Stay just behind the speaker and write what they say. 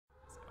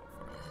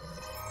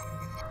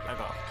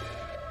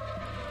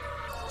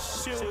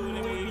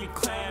shooting, we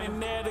claiming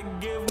that to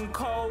give them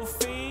cold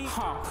feet.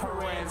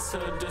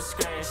 Parental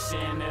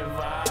discretion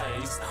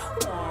advised.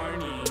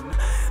 Warning,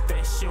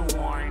 that's your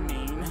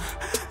warning.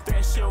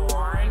 That's your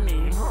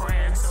warning.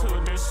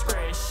 Parental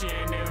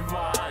discretion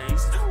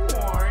advised.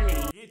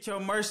 Warning. Get your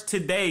merch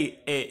today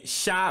at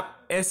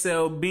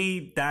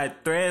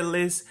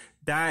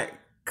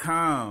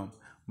shopslb.threadless.com.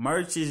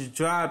 Merch is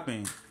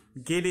dropping.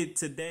 Get it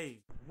today.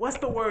 What's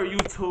the word,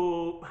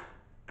 YouTube?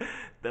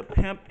 The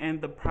Pimp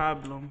and the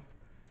Problem.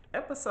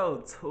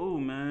 Episode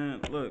 2,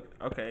 man. Look,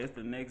 okay, it's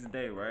the next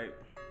day, right?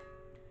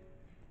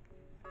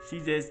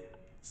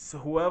 So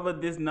whoever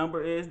this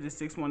number is, this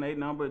 618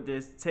 number,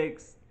 just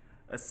text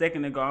a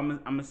second ago. I'm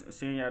gonna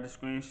send y'all the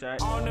screenshot.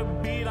 On the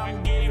beat,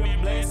 I'm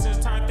giving blessings.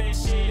 Turn that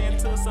shit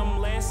into some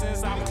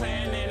lessons. I'm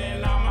playing it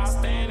and I'm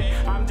standing.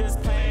 I'm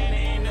just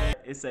playing it.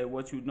 It say,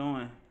 what you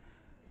doing?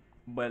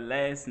 But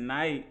last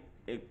night,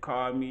 it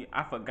called me.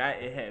 I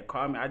forgot it had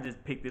called me. I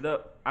just picked it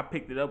up. I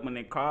picked it up when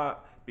it called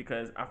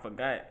because I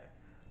forgot.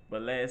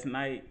 But last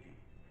night,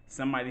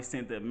 somebody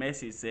sent a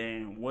message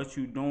saying, what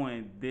you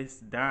doing, this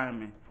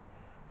Diamond?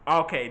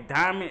 Okay,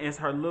 Diamond is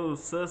her little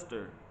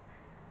sister.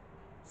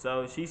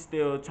 So she's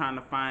still trying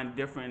to find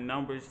different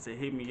numbers to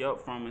hit me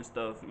up from and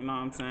stuff. You know what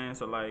I'm saying?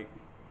 So like,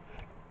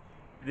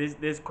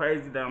 this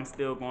crazy that I'm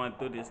still going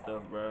through this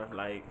stuff, bro.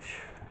 Like,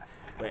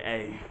 but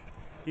hey,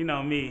 you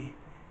know me.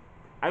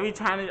 I be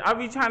trying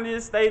to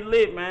just stay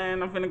lit,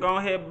 man. I'm finna go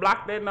ahead and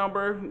block that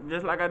number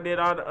just like I did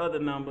all the other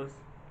numbers.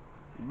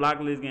 Block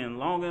list getting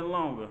longer and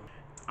longer.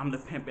 I'm the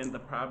Pimp and the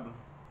Problem.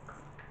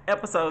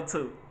 Episode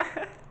 2.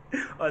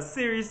 Or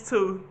series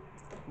 2.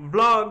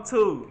 Vlog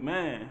 2,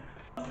 man.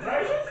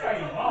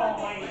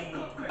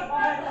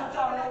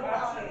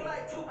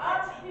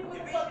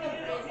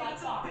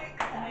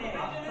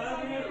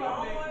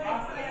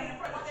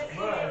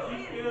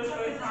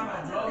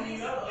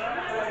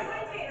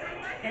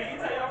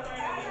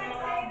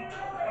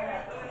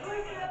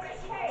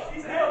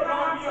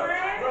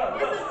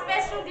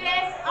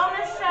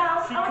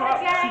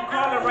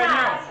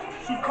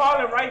 She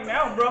calling right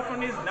now, bro, from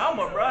this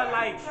number, bro.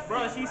 Like,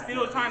 bro, she's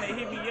still trying to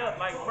hit me up.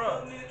 Like,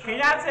 bro, can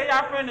y'all tell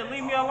y'all friend to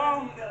leave me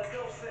alone?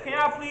 Can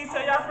y'all please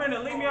tell y'all friend to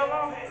leave me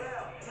alone?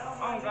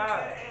 Oh,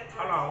 God.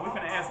 Hold on, we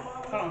finna answer.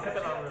 Hold on, cut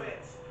that off real quick.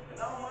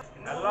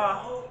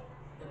 Hello?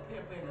 The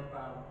Pimp and the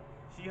Problem.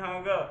 She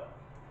hung up.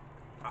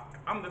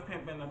 I'm the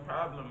Pimp and the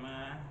Problem,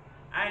 man.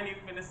 I ain't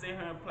even finna sit here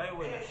and play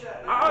with it.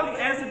 I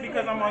only answered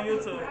because I'm on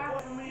YouTube.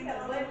 That's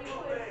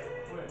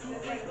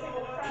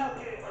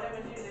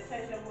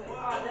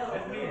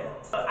me.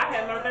 I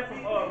had learned that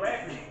from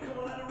rapping.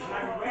 When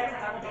I be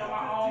rapping, I be doing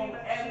my own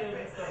ad-libs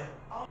and stuff.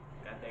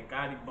 Got that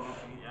Gotti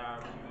bumpy,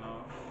 y'all, you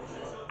know.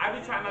 I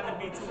be trying not to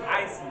be too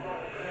icy. You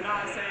know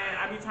what I'm saying?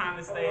 I be trying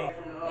to stay.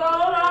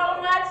 Gold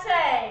on my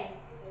chain.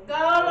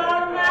 Gold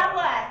on my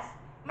watch.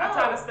 I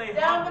try to stay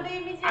humble. Don't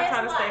believe me, just watch. I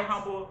try to stay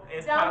humble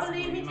as possible. Don't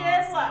believe me,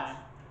 just watch.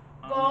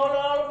 Gold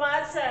on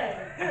my chain.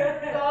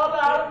 Gold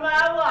on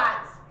my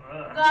watch.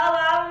 Gold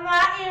on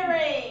my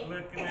earring.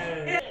 Look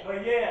at that.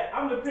 But yeah,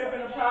 I'm the Pimp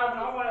and the Problem.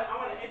 I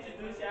wanna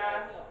introduce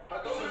y'all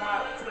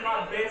to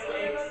my best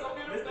ex.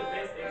 This the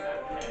best ex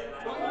I've had.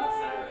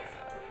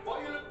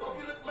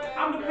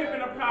 I'm the Pimp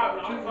and the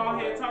Problem. I'm gonna go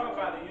ahead and talk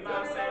about it. You know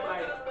what I'm saying?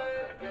 Like,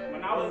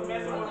 when I was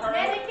messing with her.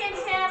 Mannequin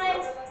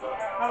challenge.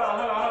 Hold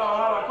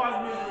on. Pause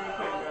the music real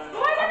quick,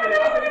 bro. I'm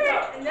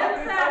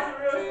gonna talk some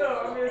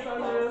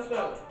real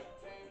stuff.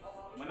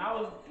 When I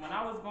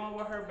was going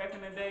with her back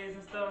in the days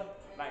and stuff,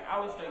 like I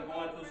was straight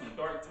going through some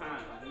dark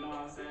times. You know what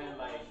I'm saying?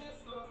 Like,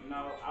 you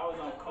know, I was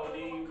on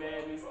codeine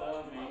bad and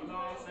stuff, and you know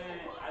what I'm saying?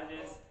 I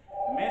just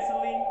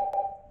mentally,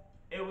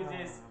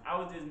 I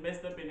was just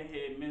messed up in the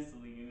head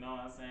mentally. You know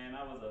what I'm saying?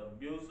 I was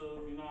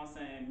abusive. You know what I'm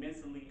saying?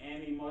 Mentally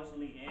and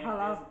emotionally and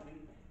physically.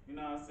 You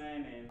know what I'm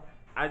saying? And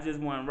I just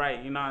wasn't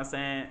right. You know what I'm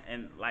saying?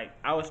 And like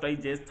I was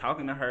straight just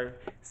talking to her,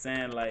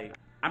 saying like.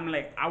 I'm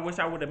like, I wish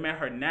I would have met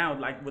her now,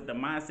 like with the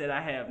mindset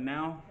I have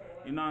now.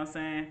 You know what I'm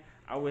saying?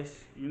 I wish,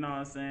 you know what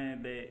I'm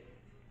saying, that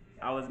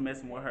I was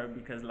messing with her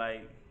because,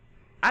 like,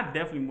 I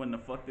definitely wouldn't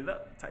have fucked it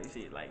up type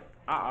shit. Like,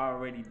 I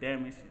already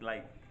damaged,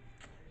 like,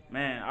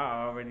 man,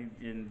 I already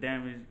been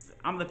damaged.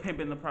 I'm the Pimp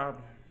and the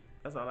Problem.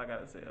 That's all I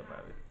got to say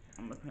about it.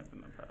 I'm the Pimp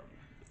and the Problem.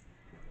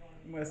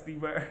 Musty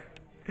bird.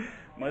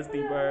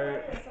 Musty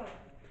bird.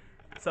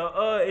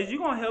 So, is you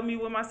going to help me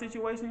with my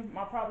situation,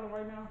 my problem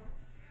right now?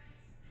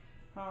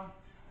 Huh?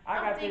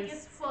 I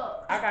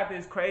got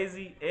this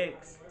crazy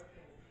ex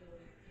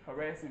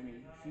harassing me.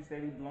 She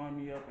said he blowing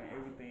me up and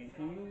everything.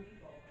 Can you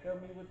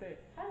help me with that?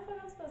 How the fuck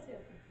am I supposed to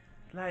help you?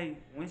 Like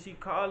when she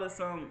call or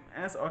something,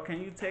 answer, or can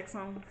you text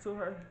something to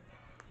her?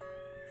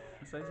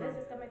 Say something. That's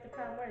just gonna make the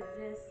problem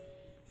worse.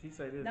 She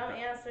say this. Don't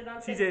answer.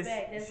 Don't text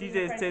back. She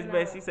just text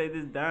back. She say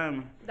this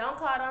Diamond. Don't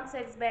call. Don't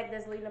text back.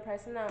 That's leaving the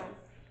person on.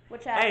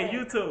 What y'all think? Hey,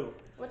 YouTube.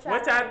 What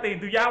y'all think?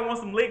 Do y'all want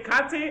some lit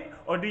content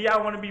or do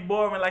y'all want to be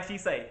boring like she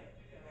say?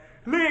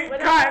 Lit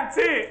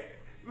content.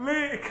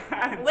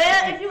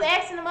 Well, if you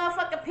asking the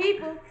motherfucking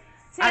people,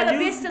 tell the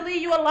bitch to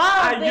leave you alone.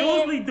 I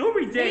usually do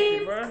reject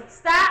it, bro.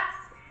 Stop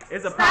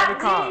It's a private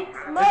call. It's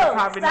a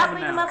private stop number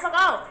leaving now. the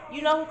motherfucker on.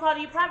 You know who called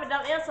you private?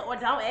 Don't answer or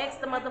don't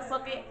ask the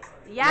motherfucker.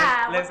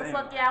 Yeah, what the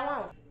fuck y'all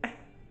want?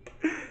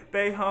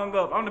 They hung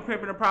up. I'm the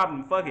pimp in the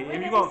problem. Fuck it.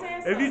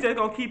 If you just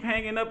gonna keep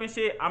hanging up and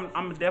shit,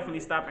 I'm definitely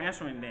stop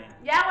answering then.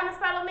 Y'all wanna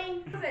follow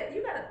me?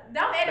 You gotta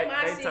don't edit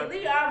my shit.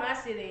 Leave all my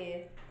shit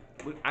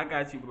in. I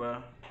got you,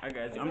 bro. I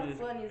got you. I'm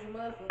just funny as a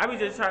motherfucker. I be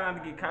just trying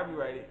not to get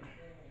copyrighted.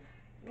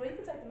 Well, you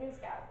can take the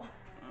music out.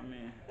 Oh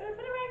man. Put it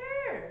right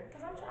here,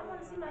 cause I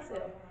want to see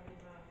myself.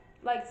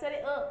 Like set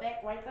it up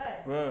back right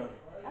there. Bro.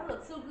 I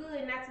look too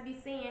good not to be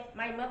seeing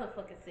my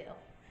motherfucking self.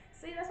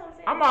 See, that's what I'm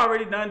saying. I'm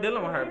already done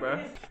dealing with her,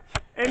 bro.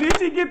 And then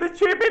she get the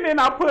tripping, and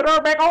I put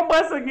her back on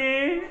bus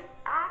again.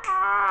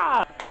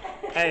 Ah.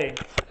 Hey,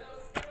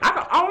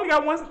 I only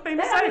got one thing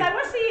to say. Like,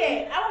 where's she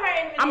at? I want her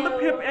in the I'm the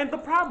pimp and the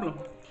problem.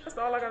 That's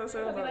all I gotta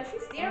say about it. Like, she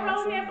still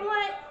rolling that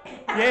blunt?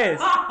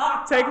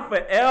 Yes. Take it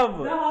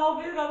forever. The whole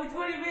video gonna be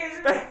 20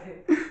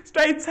 minutes.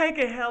 Straight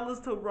taking hellas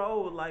to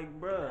roll, like,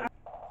 bruh.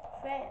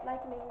 Fat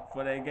like me.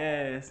 For that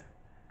gas.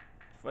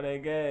 For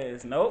that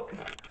gas. Nope.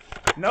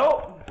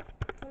 Nope.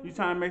 You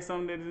trying to make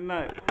something that is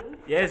not.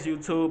 Yes,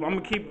 YouTube.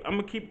 I'm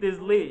gonna keep this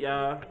lit,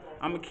 y'all.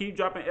 I'm gonna keep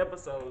dropping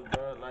episodes,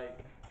 bro. Like,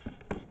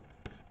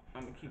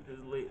 I'm gonna keep this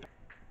lit.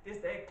 It's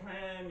that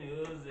clan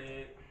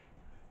music.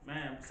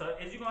 Man, so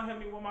is you gonna help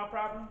me with my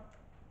problem?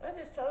 I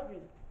just told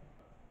you.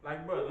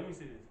 Like, bro, let me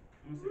see this.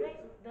 Let me see this.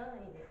 Done.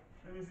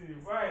 Let me see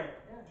this. Right.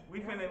 We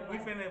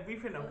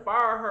finna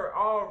fire her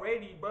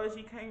already, bro.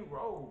 She can't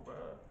roll, bro.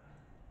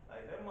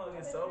 Like, that mug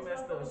is so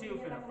messed up. She was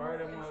finna fire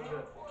that mug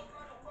up.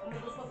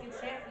 Motherfucking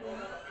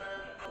champion.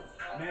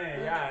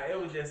 Man, yeah,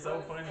 it was just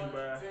so funny,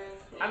 bro.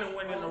 I done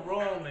went in the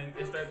room and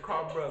started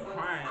called bro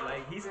crying.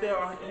 Like he's still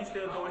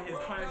doing his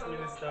punishment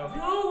and stuff.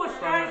 Dude was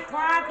straight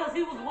crying because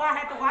he was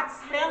had to watch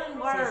spelling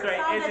words. Some straight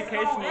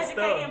educational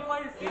stuff.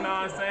 You know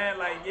what I'm saying?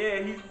 Like,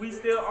 yeah, we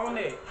still on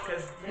it.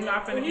 Cause you're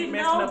not finna be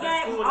messing up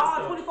at school and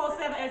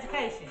stuff. 24/7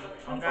 education.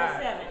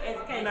 24/7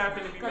 education. You're not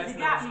finna be because he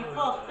messing up got me school.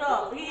 fucked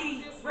up.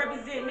 He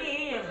represented me.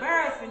 He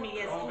embarrassing me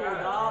at school,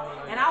 dog.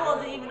 And I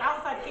was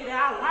like the kid that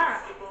I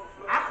learned.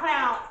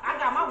 I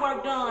got my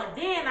work done,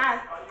 then I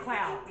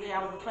clown. Yeah,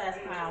 I was a class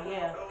clown,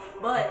 yeah.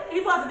 But he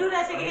supposed to do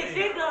that shit, get his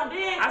shit done,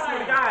 then I swear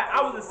to God,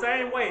 I was the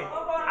same way.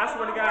 I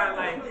swear to God,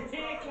 like,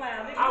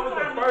 I was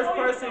the first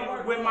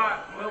person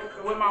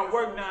with my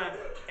work done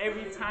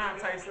every time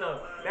type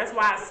stuff. That's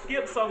why I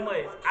skipped so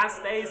much. I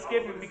stayed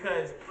skipping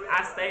because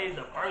I stayed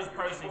the first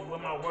person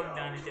with my work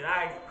done and shit.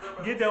 I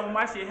get done with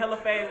my shit hella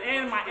fast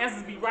and my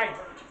answers be right.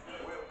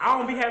 I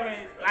don't be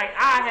having, like,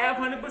 I have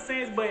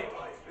 100%, but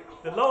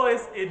the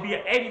lowest, it'd be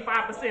an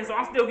 85%, so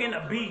I'm still getting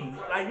a B.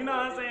 Like, you know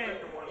what I'm saying?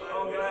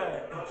 Oh, God.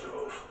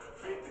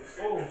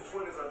 Oh.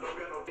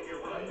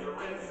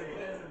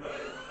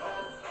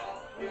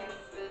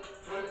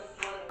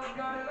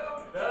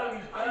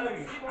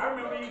 Dougie. I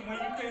remember you when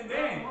you couldn't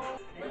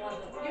dance.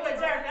 You a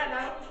jerk, I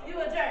know.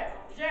 You a jerk.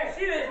 Jerk.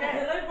 She was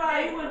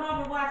jerk. He went home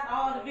and watched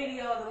all the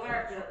videos and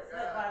learned it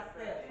step by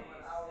step.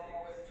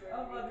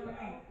 Oh, fucking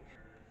me.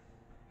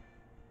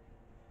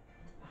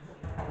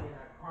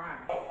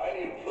 I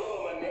need a plug,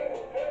 my nigga.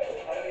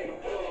 I need a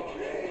plug,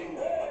 hey.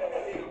 I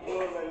need a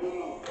plug like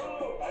Lulu.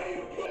 I need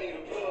a plug. I need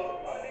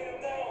a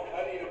plug.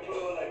 I need a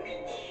plug like me.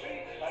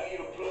 I need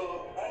a plug.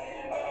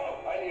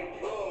 I need a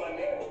plug, my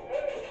nigga.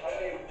 I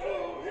need a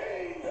plug,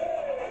 hey.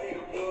 I need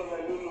a plug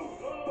like Lulu.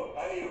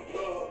 I need a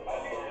plug.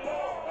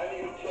 I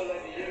need a plug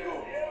like Diego.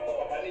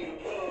 I need a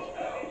plug.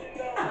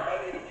 I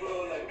need a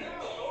plug like me.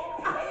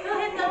 Still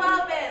hit the low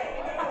bell.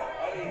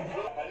 I need a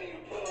plug. I need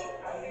a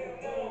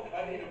plug.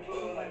 I need a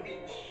plug like me.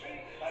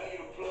 I need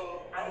a plug.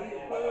 I need a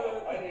plug.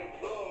 I need a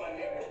plug, my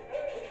nigga.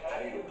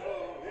 I need a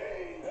plug,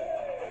 hey.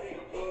 I need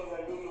a plug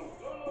like Lulu.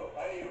 I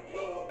need a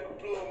plug. A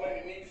plug, man,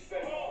 it needs to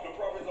say. The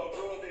profits on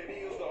drugs, that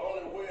is the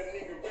only way a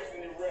nigga rich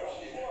in the rap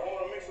shit. I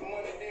wanna make some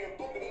money, then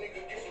book a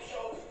nigga, get some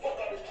shows, fuck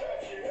all this trap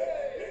shit.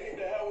 Let's hit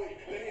the highway,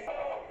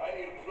 I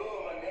need a plug,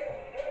 my nigga.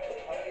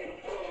 I need a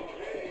plug,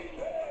 hey.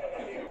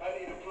 I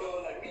need a plug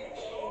like me.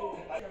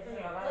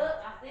 Look,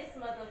 off this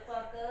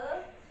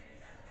motherfucker.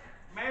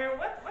 Man,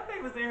 what they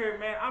was in here,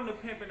 man? I'm the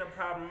pimp in the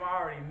problem. I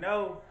already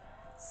know.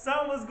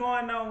 Something was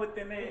going on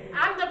within that.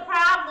 I'm the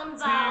problem,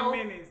 though.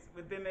 10 minutes.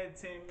 Within that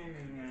 10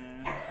 minutes,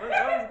 man. What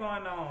was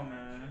going on,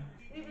 man?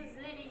 We was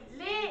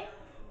lit.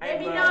 Hey, Let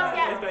me bro, know if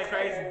y'all. it's been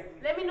crazy.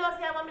 Let me know if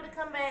y'all want me to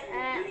come back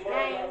and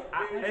game.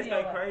 It's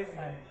been crazy.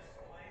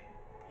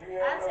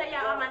 I'll tell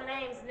y'all all my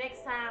names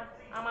next time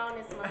I'm on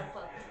this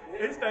motherfucker.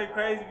 It's been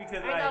crazy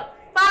because, like,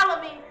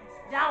 follow me.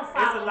 Don't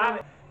follow it's a lot me.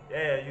 of.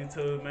 Yeah,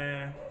 YouTube,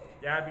 man.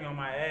 Y'all be on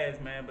my ass,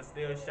 man. But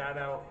still, shout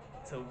out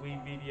to We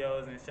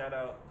Videos and shout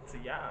out to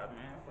y'all,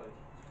 man.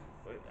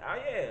 Oh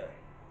yeah,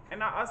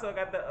 and I also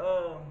got the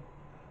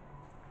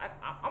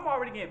I'm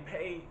already getting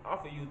paid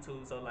off of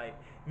YouTube, so like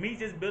me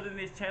just building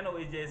this channel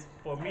is just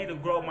for me to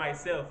grow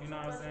myself. You know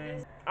what I'm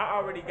saying? I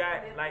already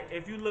got, like,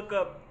 if you look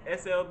up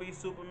SLB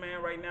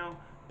Superman right now,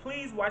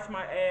 please watch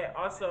my ad.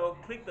 Also,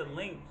 click the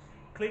link.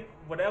 Click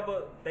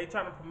whatever they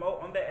trying to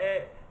promote on the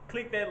ad.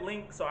 Click that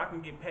link so I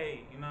can get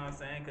paid. You know what I'm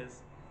saying?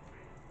 Cause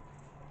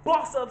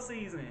boss up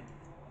season.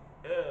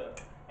 Yeah.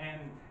 And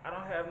I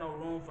don't have no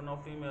room for no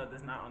female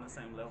that's not on the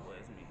same level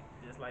as me.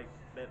 Just like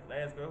that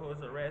last girl who was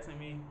harassing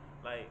me,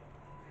 like,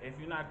 if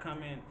you're not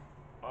coming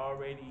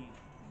already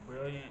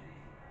brilliant,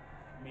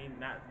 me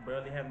not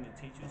barely having to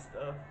teach you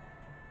stuff,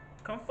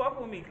 come fuck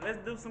with me. Let's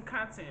do some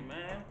content,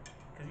 man.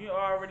 Cause you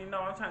already know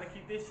I'm trying to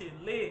keep this shit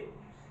lit.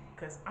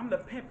 Cause I'm the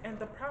pimp and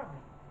the problem.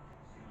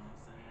 You know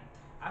what I'm saying?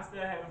 I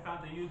still haven't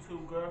found a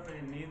YouTube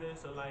girlfriend neither.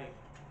 So like,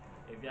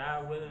 if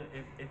y'all willing,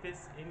 if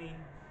it's any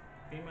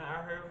female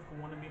out here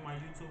who want to be my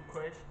YouTube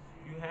crush,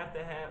 you have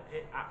to have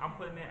it. I'm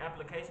putting in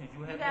applications.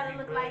 You have gotta to be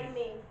look brilliant. like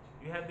me.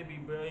 You have to be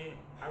brilliant.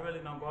 I really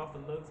don't go off for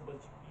looks, but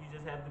you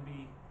just have to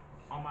be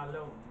on my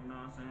level. You know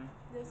what I'm saying?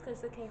 Just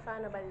because they can't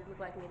find nobody that look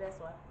like me, that's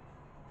why.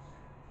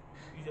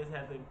 You just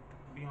have to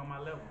be on my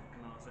level.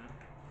 You know what I'm saying?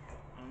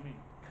 On me.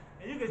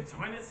 And you can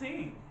join the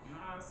team. You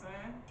know what I'm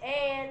saying?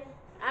 And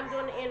I'm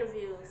doing the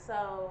interview,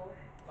 so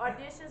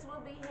auditions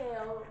will be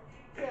held.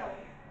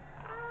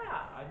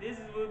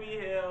 Auditions will be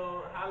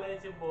held. Holla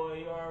at your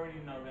boy. You already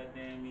know,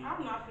 goddamn me.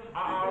 I'm not gonna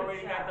I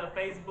already got the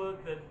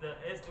Facebook, the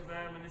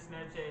Instagram, and the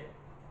Snapchat.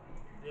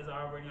 It's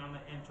already on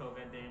the intro,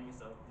 goddamn me.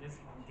 So just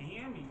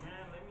DM me,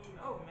 man. Let me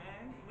know,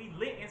 man. We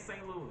lit in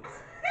St. Louis.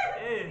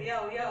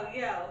 Yeah.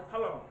 Yo.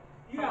 Hold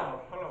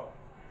on.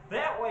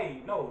 That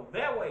way. No,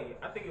 that way.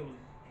 I think it was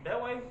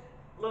that way.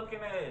 Looking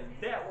at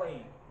it. That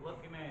way.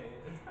 Looking at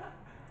it.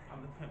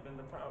 I'm the pimp and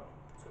the problem,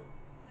 too.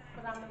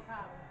 But I'm the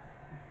problem,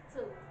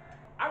 too.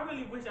 I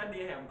really wish I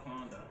did have a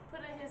clone, though.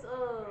 Put in his I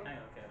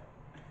ain't okay.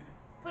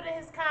 Put in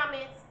his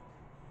comments.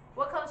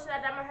 What color should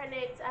I dye my hair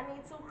next? I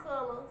need 2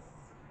 colors.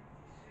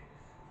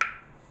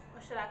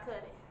 Or should I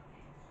cut it?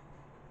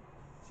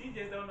 She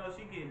just don't know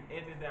she getting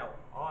edited out.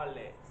 All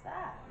that.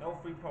 Stop. No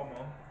free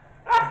promo.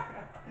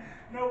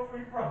 No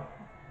free promo.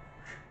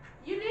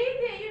 You need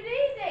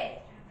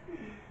that.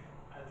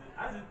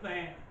 I just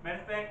playing.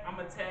 Matter of fact, I'm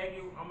gonna tag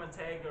you. I'm gonna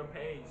tag your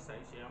page. Say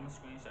shit. I'm gonna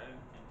screenshot it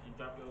and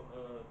drop your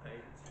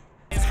page.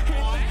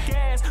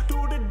 Gas,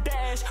 do the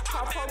dash,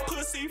 pop her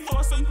pussy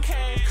for some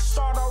cash,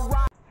 start a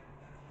rock.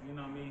 You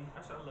know me.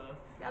 I show love.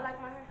 Y'all like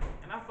my hair?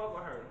 And I fuck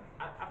with her.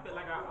 I feel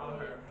like I owe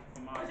her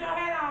for my Put your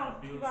hat on,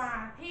 abuse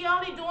Yvonne. He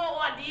only doing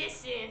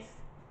auditions.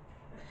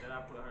 that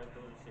I put her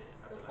through and shit.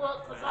 I feel like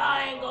Fuck, cause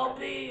I ain't gonna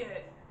be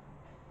it.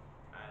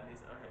 I at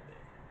least owe her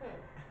that.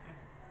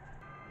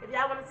 If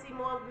y'all wanna see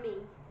more of me,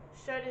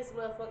 share this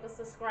motherfucker,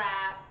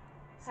 subscribe.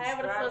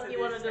 However the Subscribe fuck to you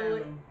wanna this do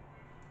it. channel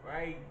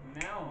right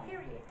now.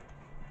 Period.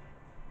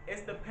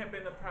 It's the Pimp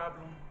and the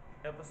Problem,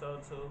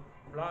 episode 2,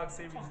 vlog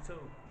series 2, web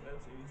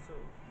series 2.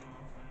 You know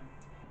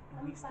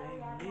what I'm saying?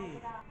 We stay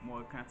lit.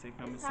 More content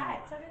coming It's soon.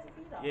 hot. Turn this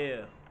heat off.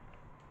 Yeah.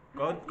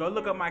 Go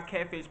look up my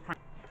catfish prank.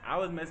 I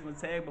was messing with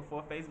Tag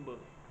before Facebook.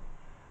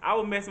 I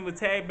was messing with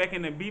Tag back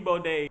in the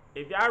Bebo days.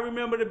 If y'all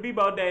remember the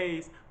Bebo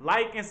days,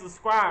 like and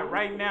subscribe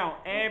right now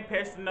and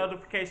press the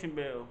notification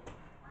bell.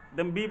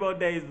 Them Bebo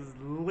days was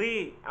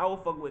lit. I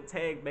would fuck with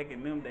Tag back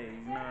in them days.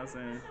 You know what I'm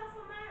saying?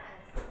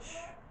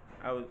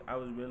 I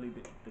was really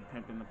the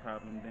pimp and the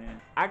problem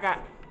then.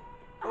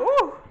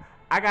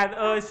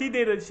 She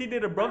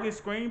did a broken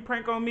screen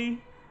prank on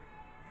me.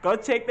 Go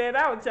check that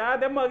out, y'all.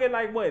 That mug get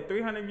like what,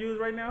 300 views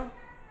right now?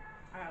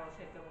 I gotta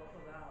check that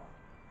motherfucker out.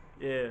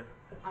 Yeah.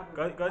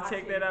 Go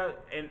check that out.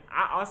 And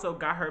I also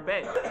got her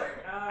back.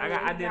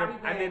 I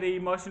did an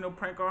emotional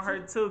prank on her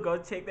too. Go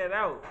check that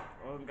out.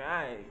 Oh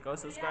God. Go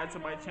subscribe to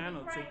my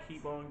channel to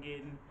keep on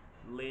getting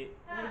lit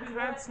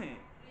content.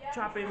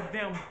 Dropping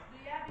them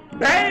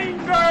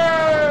bangers!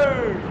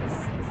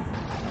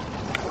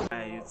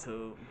 Hey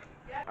YouTube.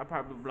 I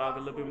probably vlog a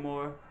little bit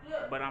more,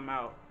 but I'm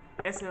out.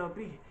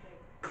 SLB.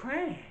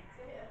 Clan.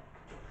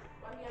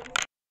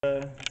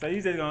 So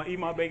you just gonna eat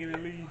my bacon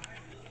and leave?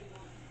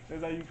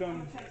 That's how you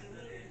come?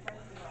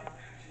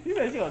 You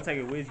said she gonna take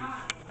it with you.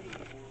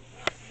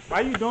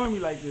 Why you doing me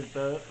like this,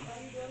 thug?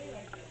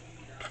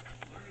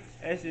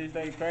 That shit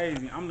stay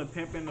crazy. I'm the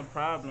pimp and the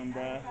problem,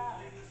 bruh.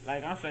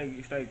 Like, I'm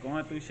straight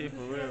going through shit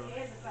for real.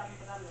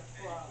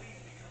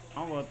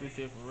 I'm going through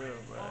shit for real,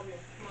 bro.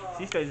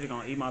 She straight just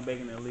gonna eat my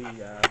bacon and leave,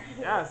 y'all.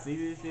 Y'all see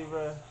this shit,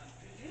 bro?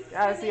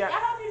 Y'all see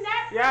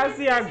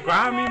how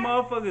grimy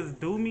motherfuckers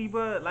do me,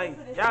 bro? Like,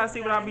 y'all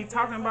see what I be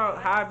talking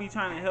about? How I be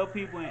trying to help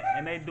people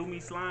and they do me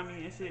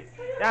slimy and shit.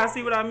 Y'all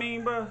see what I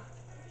mean, bro?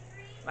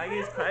 Like,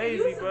 it's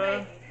crazy,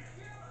 bro.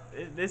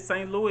 This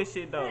St. Louis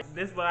shit, though.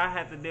 This what I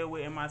have to deal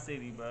with in my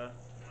city, bro.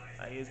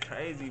 Like, it's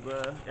crazy,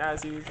 bro. Y'all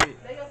see this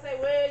shit? They gonna say,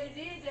 well, you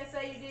did just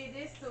say you did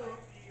this to him.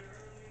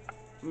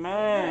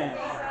 Man.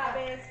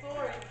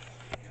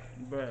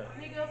 Bruh.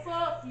 Nigga,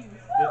 fuck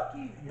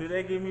you. Do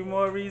they give me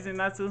more reason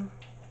not to?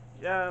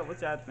 Yeah,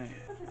 what y'all think?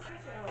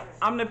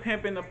 I'm the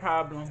pimp and the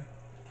problem.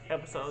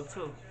 Episode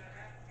 2.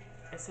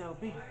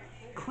 SLB.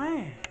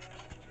 Clan.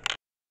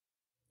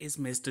 It's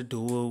Mr.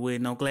 Doer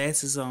with no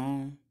glasses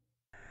on.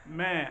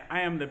 Man,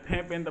 I am the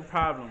pimp and the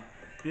problem.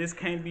 This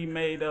can't be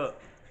made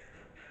up.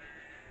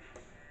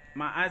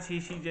 My auntie,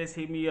 she just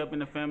hit me up in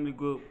the family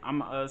group.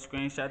 I'ma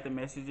screenshot the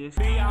messages.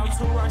 Be on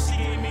tour, she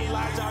give me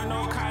like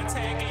no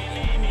contact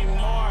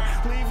anymore.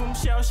 Leave him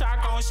shell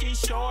shock on, she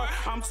short.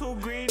 I'm too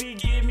greedy,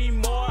 give me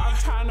more. I'm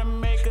trying to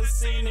make a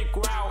scenic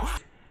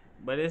route.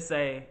 But it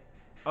say,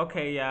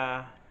 okay,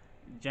 y'all,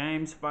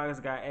 James Fox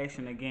got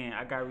action again.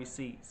 I got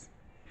receipts.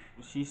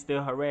 She's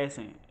still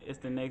harassing. It's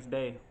the next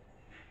day.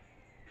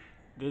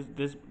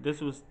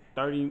 This was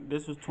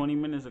 20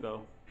 minutes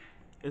ago.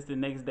 It's the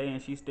next day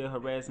and she's still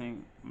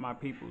harassing my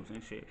peoples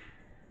and shit.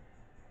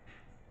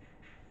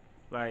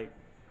 Like,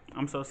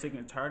 I'm so sick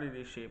and tired of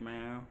this shit,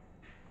 man.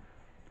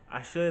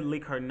 I should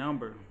leak her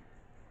number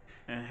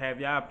and have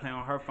y'all play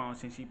on her phone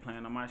since she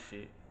playing on my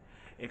shit.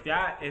 If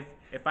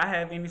I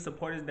have any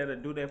supporters that'll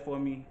do that for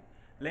me,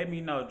 let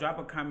me know. Drop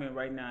a comment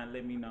right now and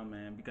let me know,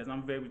 man, because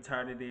I'm very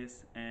tired of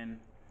this and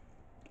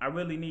I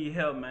really need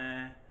help,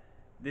 man.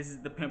 This is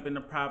the Pimp and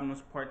the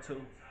Problems Part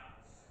 2.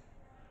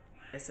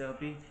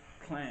 SLB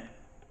Clan.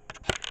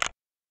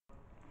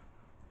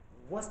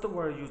 What's the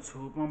word,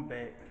 YouTube? I'm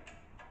back.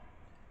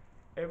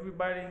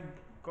 Everybody,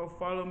 go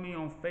follow me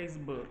on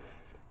Facebook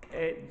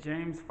at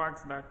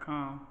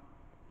jamesfox.com.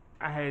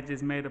 I had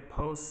just made a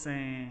post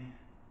saying,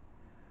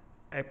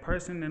 a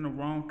person in the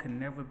wrong can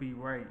never be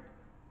right.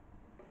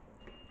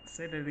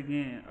 Say that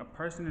again. A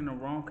person in the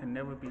wrong can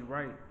never be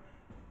right.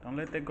 Don't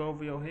let that go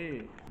over your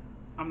head.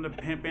 I'm the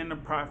pimp and the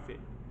prophet.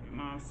 You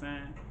know what I'm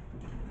saying?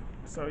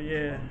 So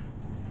yeah,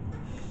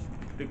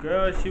 the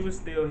girl, she was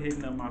still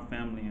hitting up my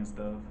family and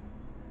stuff.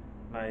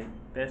 Like,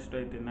 that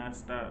straight did not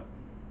stop.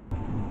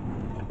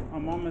 My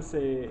mama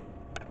said,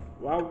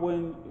 why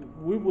wouldn't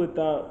we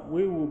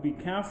would be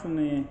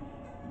counseling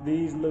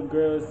these little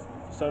girls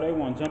so they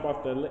won't jump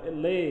off the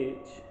ledge.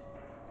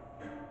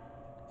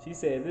 She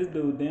said, this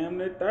dude damn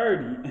near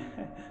 30.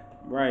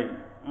 Right,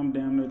 I'm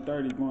damn near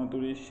 30 going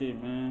through this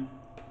shit, man.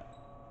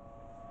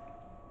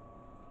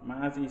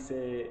 My auntie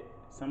said,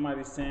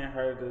 somebody sent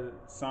her the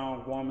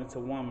song Woman to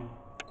Woman.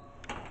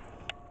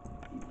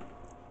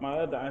 My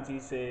other auntie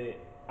said,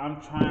 I'm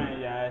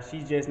trying, y'all.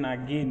 She's just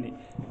not getting it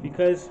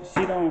because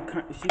she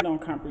don't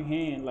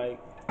comprehend. Like,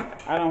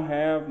 I don't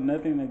have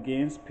nothing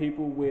against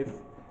people with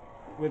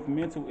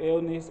mental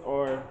illness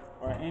or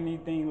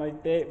anything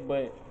like that,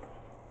 but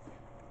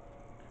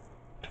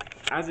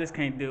I just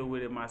can't deal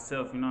with it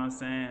myself. You know what I'm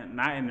saying?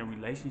 Not in a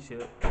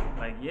relationship.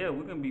 Like, yeah,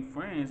 we can be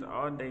friends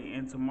all day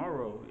and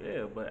tomorrow.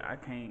 Yeah, but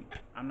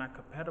I'm not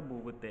compatible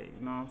with that.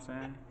 You know what I'm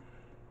saying?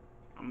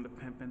 I'm the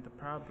pimp and the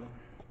problem.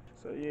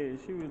 So yeah,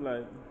 she was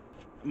like,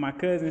 my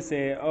cousin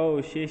said,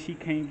 oh shit, she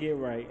can't get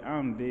right.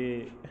 I'm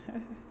dead.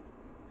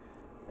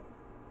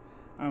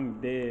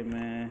 I'm dead,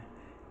 man.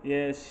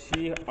 Yeah,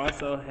 she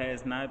also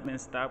has not been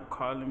stopped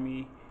calling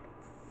me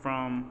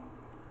from,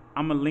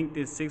 I'm going to link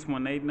this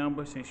 618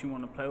 number since you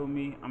want to play with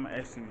me. I'm going to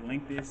actually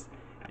link this.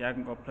 Y'all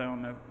can go play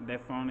on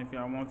that phone if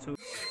y'all want to.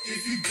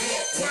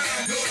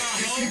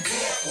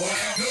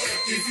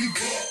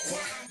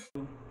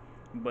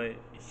 But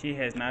she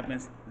has not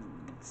been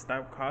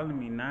stopped calling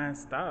me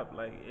non-stop.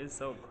 Like, it's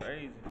so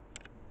crazy.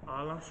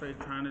 All I'm straight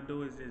trying to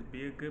do is just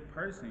be a good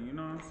person. You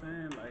know what I'm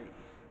saying? Like,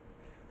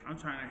 I'm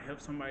trying to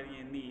help somebody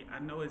in need. I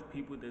know it's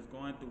people that's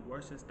going through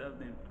worse stuff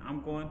than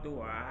I'm going through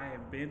or I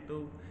have been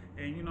through.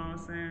 And you know what I'm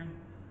saying?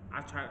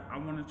 I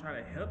want to try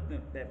to help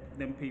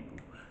them people.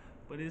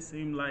 But it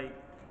seemed like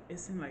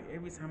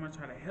every time I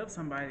try to help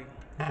somebody,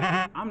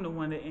 I'm the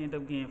one that end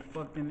up getting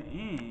fucked in the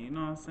end. You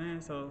know what I'm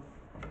saying? So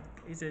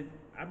it's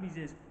I be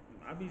just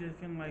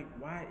feeling like,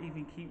 why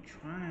even keep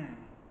trying?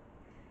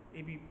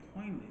 It be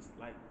pointless.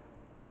 Like,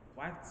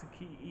 why to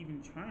keep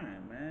even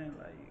trying, man?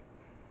 Like,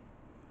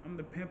 I'm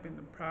the pimp and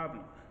the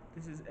problem.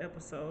 This is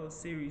episode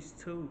series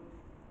 2.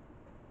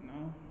 You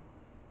know?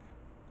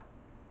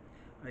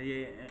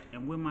 Yeah,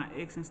 and with my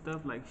ex and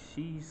stuff, like,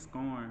 she's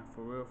scorned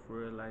for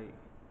real. Like,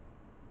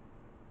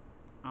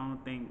 I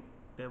don't think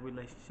that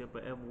relationship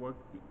will ever work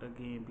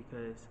again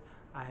because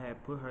I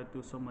had put her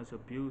through so much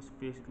abuse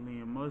physically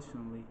and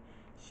emotionally.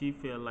 She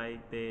feel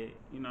like that,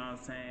 you know what I'm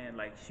saying?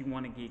 Like, she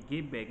want to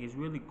get back. It's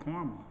really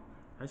karma.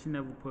 I should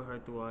never put her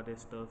through all that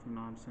stuff, you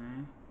know what I'm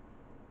saying?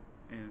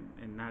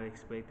 And not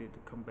expect it to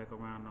come back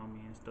around on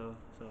me and stuff.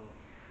 So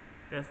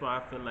that's why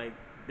I feel like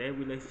that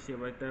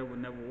relationship right there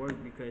would never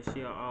work because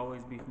she'll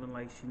always be feeling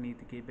like she need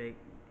to get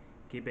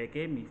back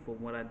at me for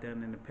what I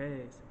done in the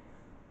past.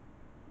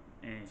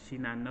 And she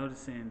not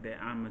noticing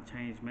that I'm a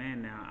changed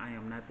man now. I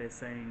am not that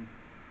same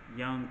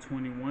young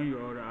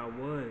 21-year-old I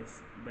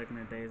was back in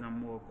the days. I'm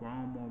more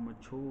grown, more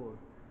mature.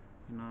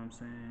 You know what I'm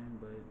saying?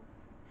 But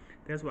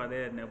that's why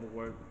that never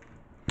worked.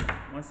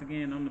 Once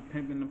again, I'm the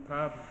pimp and the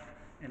problem,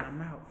 and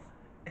I'm out.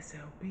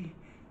 SLB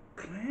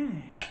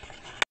Clan.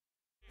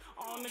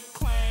 On the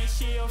clan,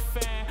 she a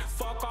fan.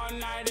 Fuck all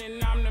night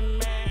and I'm the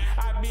man.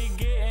 I be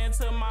getting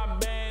to my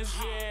bands,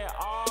 yeah,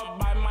 all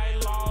by my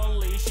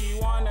lonely. She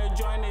wanna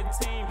join the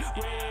team,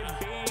 yeah,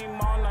 beam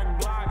on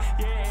the Glock,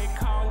 yeah, it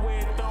come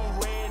with them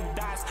red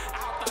dots.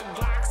 Out the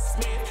Glock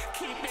Smith,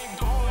 keep it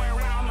going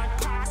round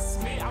the clock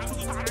Smith. I'm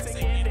too toxic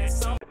in it,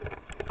 so.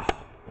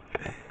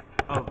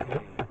 Okay.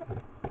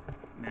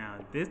 Now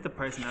This the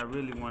person I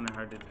really wanted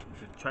her to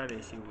try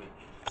that shit with.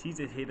 She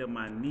just hit up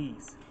my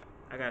niece.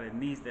 I got a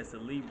niece that's a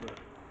Libra,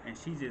 and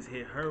she just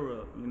hit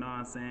her up. You know what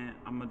I'm saying?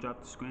 I'm gonna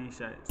drop the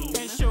screenshots.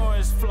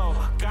 Insurance flow,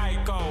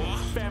 Geico,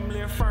 family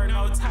affair,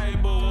 no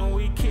table. When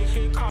we kick it,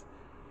 you know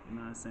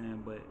what I'm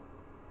saying? But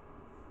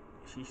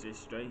she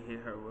just straight hit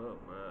her up,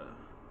 bruh.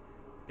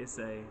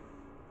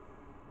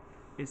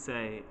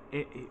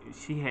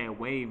 She had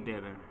waved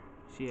at her.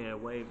 She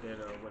had waved at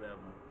her or whatever.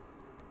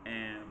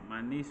 And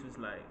my niece was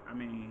like,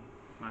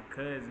 my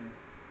cousin,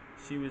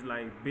 she was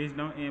like, bitch,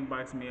 don't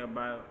inbox me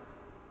about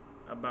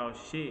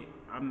shit.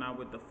 I'm not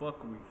with the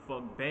fuckery.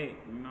 Fuck back.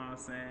 You know what I'm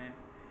saying?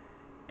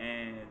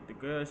 And the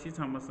girl, she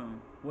talking about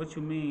something, what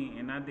you mean?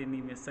 And I didn't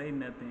even say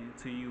nothing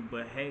to you,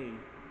 but hey.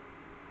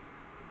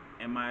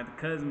 And my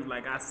cousin was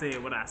like, I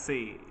said what I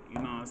said. You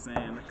know what I'm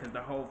saying? Because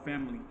the whole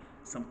family,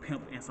 some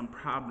pimp and some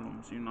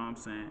problems. You know what I'm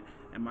saying?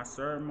 And my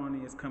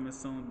ceremony is coming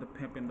soon, The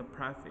Pimp and the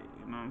Prophet.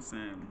 You know what I'm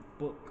saying?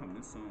 Book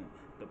coming soon,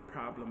 The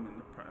Problem and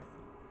the Prophet.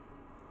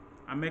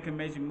 I'm making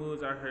major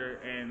moves out here,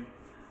 and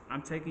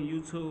I'm taking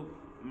YouTube,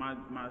 my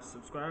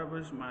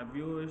subscribers, my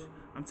viewers,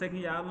 I'm taking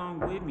y'all along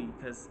with me,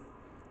 because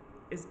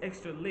it's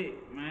extra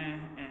lit,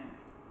 man, and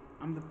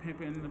I'm the pimp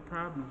and the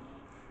problem.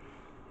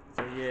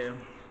 So yeah,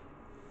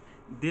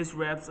 this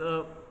wraps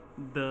up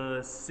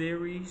the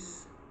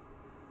series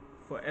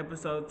for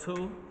episode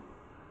 2.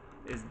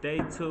 It's day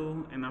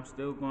 2, and I'm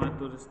still going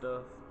through the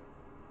stuff.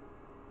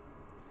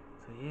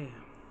 So yeah,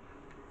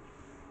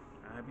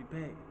 I'll be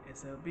back.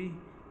 SLB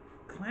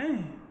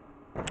Clan.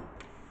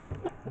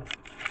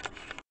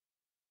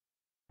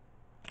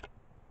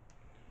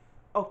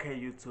 Okay,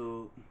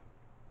 YouTube.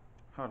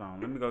 Hold on,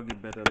 let me go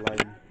get better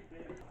lighting.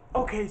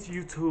 Okay,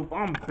 YouTube,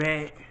 I'm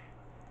back.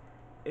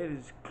 It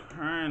is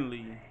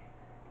currently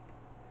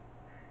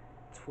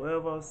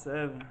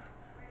 12:07.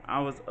 I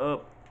was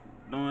up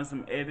doing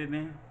some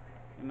editing.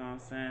 You know what I'm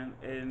saying?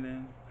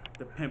 Editing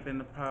The Pimp and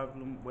the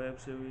Problem web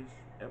series,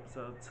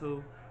 episode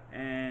 2.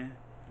 And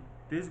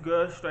this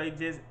girl straight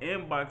just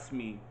inboxed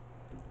me.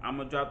 I'm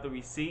gonna drop the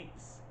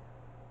receipts,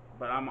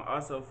 but I'm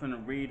also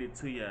finna read it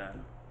to y'all.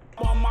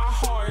 on my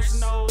horse,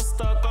 nose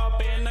stuck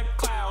up in the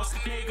clouds.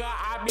 Nigga,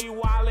 I be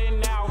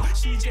wildin' out.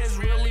 She just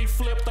really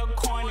flipped a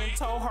coin and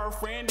told her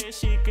friend that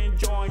she can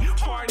join.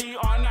 Party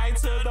all night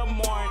to the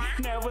morning.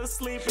 Never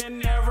sleeping,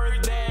 never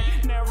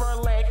that. Never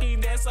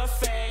lacking, that's a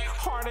fact.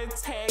 Heart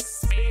attack,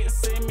 spit,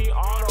 send me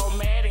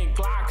automatic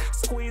Glock.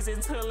 Squeeze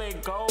it till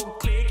it go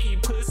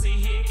clicky. Pussy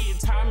hickey,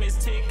 time is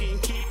ticking.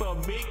 Keep a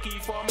bicky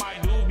for my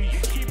doobie.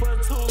 Keep a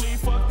toolie,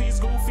 fuck these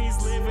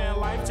goofies. Living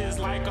life just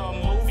like a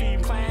movie.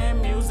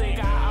 Playing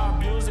music, I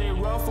abuse it.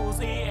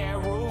 Ruffles, eat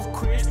at roof.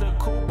 Chris the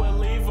Cooper,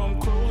 leave him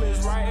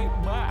clueless, right?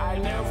 But I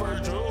never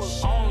drew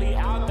it. Only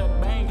out the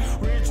bank.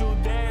 Ritual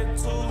dead,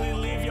 toolie,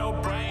 leave your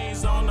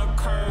brains on the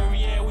curve.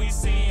 Yeah, we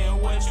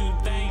seeing what you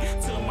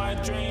think. Till my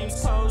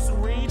dreams close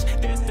reach.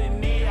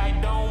 Destiny, I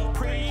don't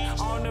preach.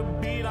 On the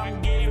beat,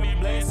 I'm giving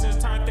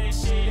blessings. Turn that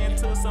shit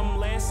into some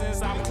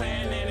lessons. I'm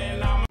planning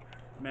and I'm.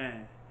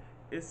 Man,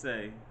 it's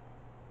a.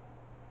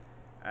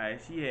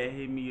 Alright, she had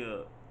hit me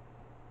up.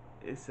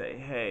 It say,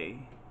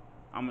 hey,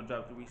 I'm gonna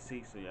drop the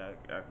receipt so y'all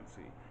can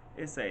see.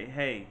 It say,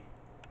 hey.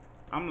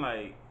 I'm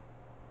like,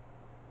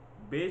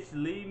 bitch,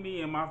 leave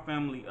me and my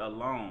family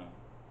alone.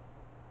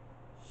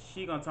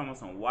 She gonna tell me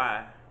some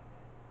why.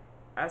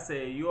 I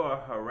said, you are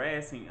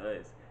harassing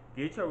us.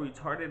 Get your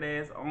retarded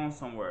ass on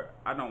somewhere.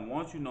 I don't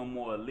want you no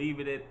more. Leave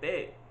it at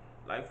that.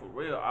 Like, for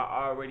real,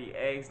 I already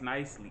asked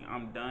nicely.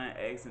 I'm done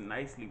asking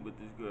nicely with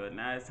this girl.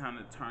 Now it's time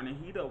to turn the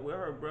heat up with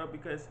her, bro,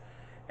 because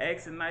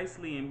asking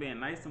nicely and being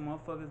nice to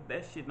motherfuckers,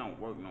 that shit don't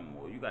work no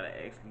more. You gotta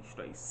actually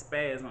straight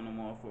spaz on the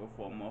motherfucker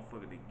for a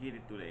motherfucker to get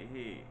it through their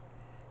head.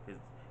 Cause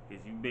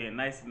you being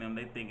nice to them,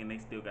 they thinking they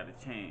still got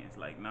a chance.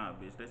 Like, nah,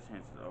 bitch, that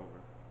chance is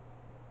over.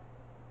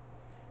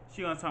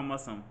 She gonna talk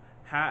about some,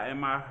 how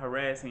am I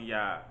harassing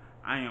y'all?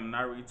 I am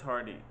not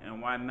retarded,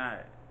 and why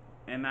not?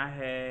 And I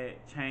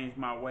had changed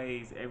my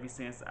ways ever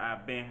since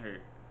I've been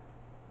here.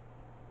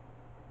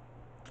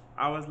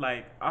 I was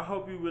like, I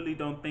hope you really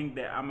don't think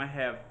that I'ma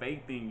have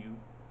faith in you.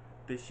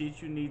 The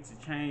shit you need to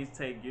change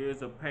take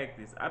years of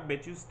practice. I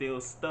bet you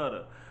still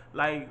stutter.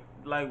 Like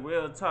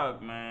real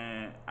talk,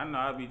 man. I know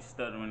I be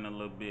stuttering a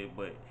little bit,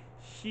 but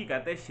she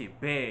got that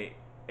shit bad.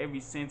 Every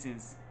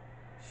sentence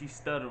she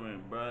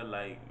stuttering, bro.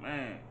 Like,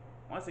 man.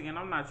 Once again,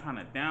 I'm not trying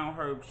to down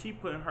her. She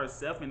putting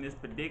herself in this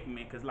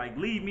predicament, cause like,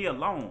 leave me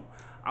alone.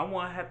 I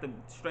won't have to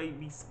straight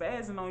be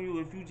spazzing on you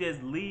if you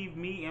just leave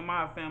me and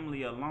my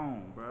family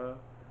alone, bro.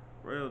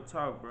 Real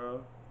talk,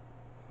 bro.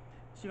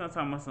 She gonna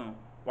tell me something.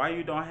 Why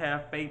you don't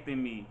have faith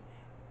in me?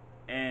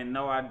 And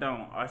no, I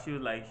don't. Or she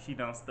was like, she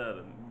don't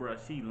stutter, bro.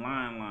 She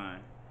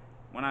lying.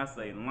 When I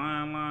say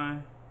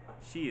lying,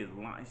 she is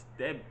lying.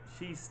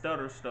 She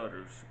stutters.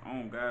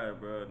 Oh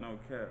God, bro, no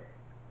cap.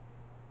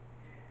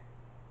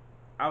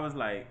 I was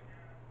like,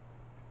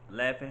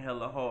 laughing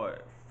hella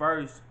hard.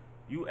 First,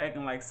 you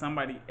acting like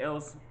somebody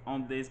else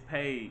on this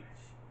page.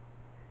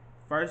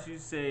 First you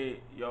said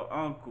your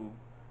uncle,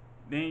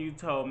 then you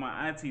told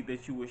my auntie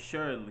that you were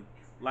Shirley.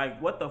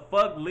 Like, what the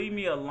fuck? Leave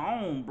me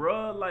alone,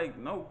 bruh. Like,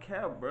 no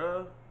cap,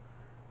 bruh.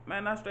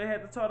 Man, I straight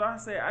had to tell her. I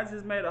said, I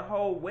just made a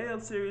whole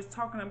web series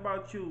talking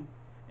about you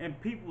and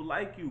people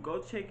like you.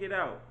 Go check it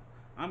out.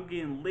 I'm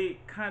getting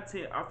lit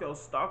content off your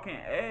stalking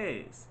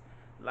ass.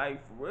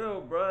 Like, for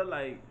real, bruh.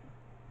 Like,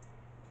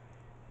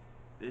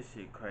 this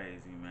shit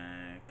crazy,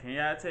 man. Can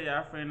y'all tell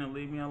y'all friend to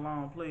leave me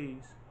alone,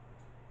 please?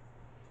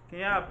 Can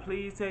y'all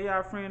please tell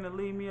y'all friend to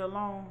leave me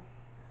alone?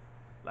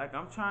 Like,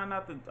 I'm trying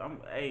not to,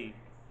 hey,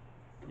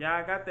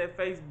 y'all got that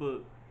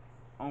Facebook.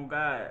 On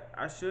God,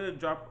 I should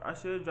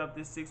drop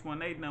this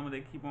 618 number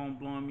that keep on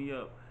blowing me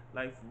up.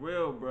 Like, for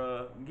real,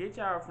 bruh. Get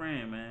y'all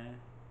friend, man.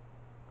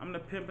 I'm the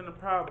Pimp and the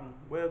Problem.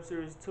 Web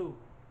Series 2.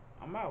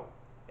 I'm out.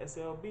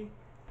 SLB.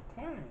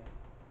 Playing.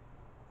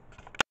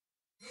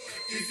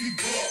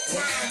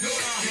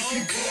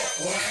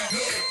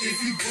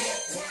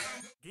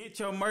 Get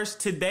your merch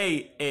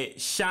today at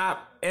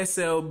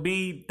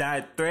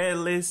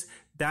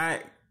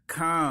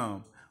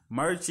shopslb.threadless.com.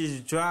 Merch is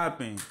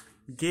dropping.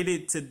 Get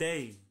it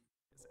today.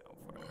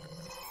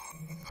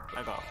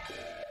 I go.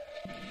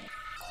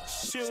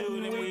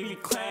 Shooting, we be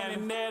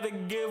clowning there to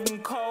give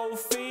them cold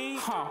feet.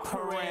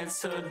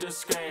 Parental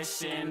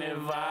discretion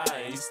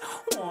advised.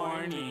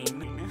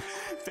 Warning.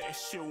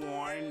 That's your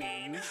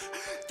warning.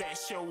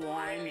 That's your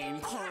warning.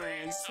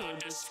 Parental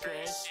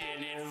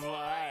discretion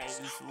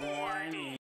advised. Warning.